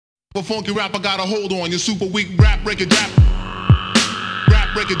A funky rap, I got a hold on you. Super weak rap, break it, rap.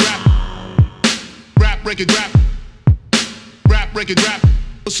 Rap, break it, rap. Rap, break it, rap. Rap, break it, rap.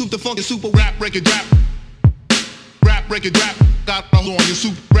 A super funky, super rap, break it, rap. Rap, break it, rap. Got a hold on you.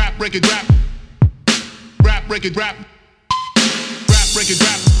 Super rap, break it, rap. Rap, break it, rap. Rap, break it,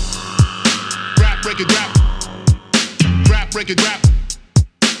 rap. Rap, break it, rap. Rap, break it, rap.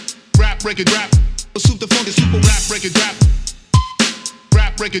 Rap, break it, rap. A super funky, super rap, break it, rap.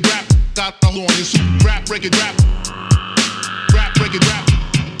 Rap, break it, rap. Got a hold on you. Super rap, break it, rap. Rap, break it, rap.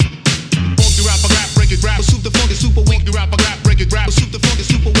 Funky rap, rap, break it, rap. A super funky, super weak rap, rap, break it, rap. A super funky,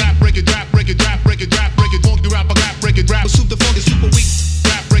 super rap, break it, rap, break it, rap, break it, rap, break it. Funky rap, rap, break it, rap. A super funky, super weak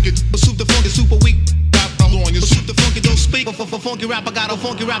rap, break it. A super funky, super weak. Got a hold on you. Super funky, don't speak. Funky rap, I got a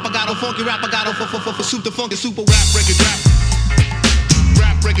funky rap, I got a funky rap, I got a super funky, super rap, break it, rap.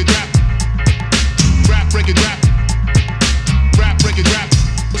 Rap, break it, rap. Rap, break it, rap. Rap, break it, rap.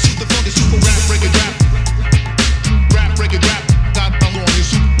 A super funky, super rap, break it, rap. Rap, break it, rap. Got a hold on you.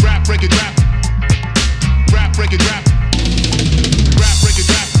 Super rap, break it, rap. Rap, break it, rap. Rap, break it,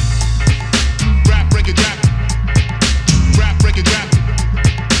 rap. Rap, break it, rap. Rap, break it, rap.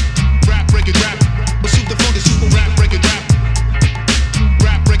 Rap, break it, rap. A super funky, super rap, break it, rap.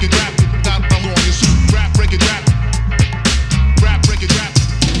 Rap, break it, rap. Got a hold on you. Super rap, break it, rap. Rap, break it, rap.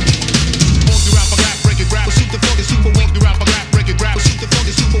 Funky rap, rap, break it, rap. A super funky, super weak rap, rap, break it, rap. A super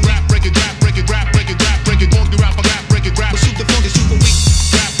funky, super rap, break it, rap, break it, rap, break it, rap, break it. Funky rap, rap, break it, rap. A super funky, super weak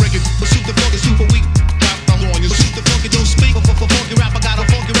rap, break it. A super funky, super weak. Got a hold on you. A super funky, don't speak. Funky rap, I got a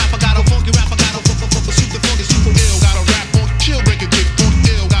funky rap, I got a funky rap, I got a super funky, super ill. Got a rap on chill, break it, dick.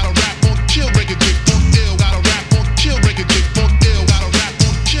 Funky ill. Got a rap on chill, break it, dick. Funky ill. Got a rap on chill, break it, dick. Funky ill. Got a rap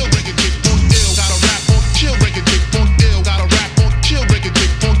on chill, break it, dick. Funky ill. Got a rap on chill, break it, dick. Funky ill. Got a rap on chill, break it,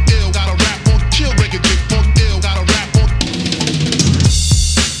 dick. Funky ill. Got a rap on chill, break it, dick. Funky ill. Got a rap on.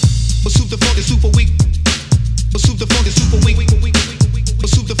 A super funky, super weak. A super funky, super weak. A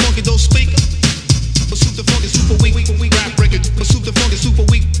super funky, don't speak. A super funky, super weak. Rap, break it. A super funky, super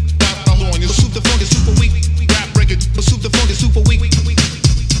weak. Got a hold on you. A super funky, super weak. Rap, break it. A super funky, super weak.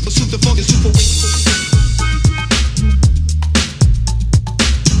 A super funky, super weak.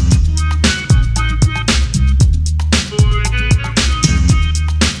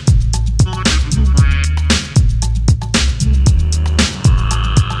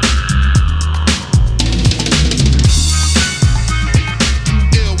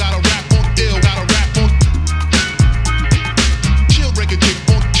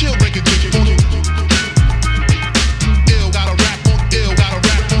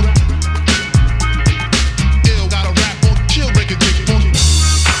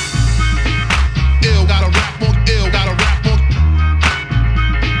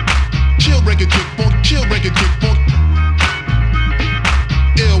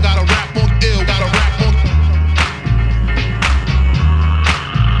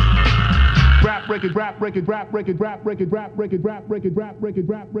 Break it, rap, break it, rap, break it, rap, break it, rap, break it, rap, break it,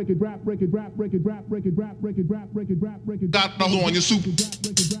 rap, break it, rap, break it, rap, break it, rap, break it, rap, break it, rap, break it, rap, break it. Got a hold on your soup.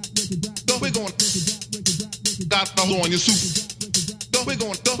 Go, we're going. Got a hold on your soup. Go, we're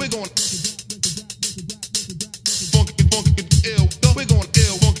going. Go, we're going. Funky, funky, ill. Go, we're going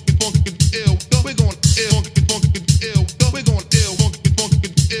ill. Funky, funky, ill. Go, we're going ill. Funky, funky, ill. Go, we're going ill. Funky, funky,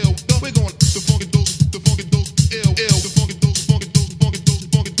 ill. Go, we're going. The funky dose, the funky dose, ill, ill. The funky dose, funky dose, funky dose,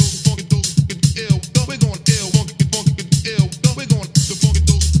 funky dose, funky dose, ill. Go, we're going ill. Funky, funky, ill. Go, we're going the funky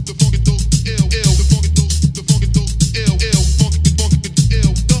dose, ill, ill. The funky dose, ill, ill. Funky, funky,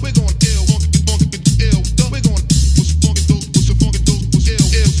 ill. Go, we're going ill. Funky, funky, ill. Go, we're going. What's the funky dose? What's the funky dose? What's ill,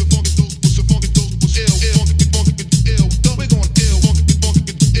 ill? What's the funky dose? What's the funky dose? What's ill, ill? Funky, funky, ill. Go, we're going ill. Funky, funky,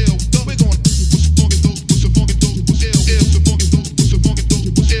 ill. Go, we're going. What's the funky dose? What's the funky dose? What's ill, ill? What's the funky dose? What's the funky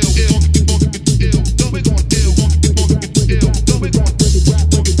dose? What's ill, ill? Funky, funky, ill. Go, we're going ill. Funky, funky, ill. Go, we're going.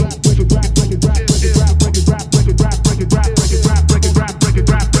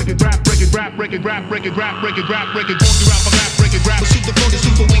 Break it, rap, break it, rap, break it, rap, break it, funky rap, rap, break it, rap, super funky,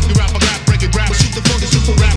 super weak, rap, rap, break it, rap, super funky, super rap,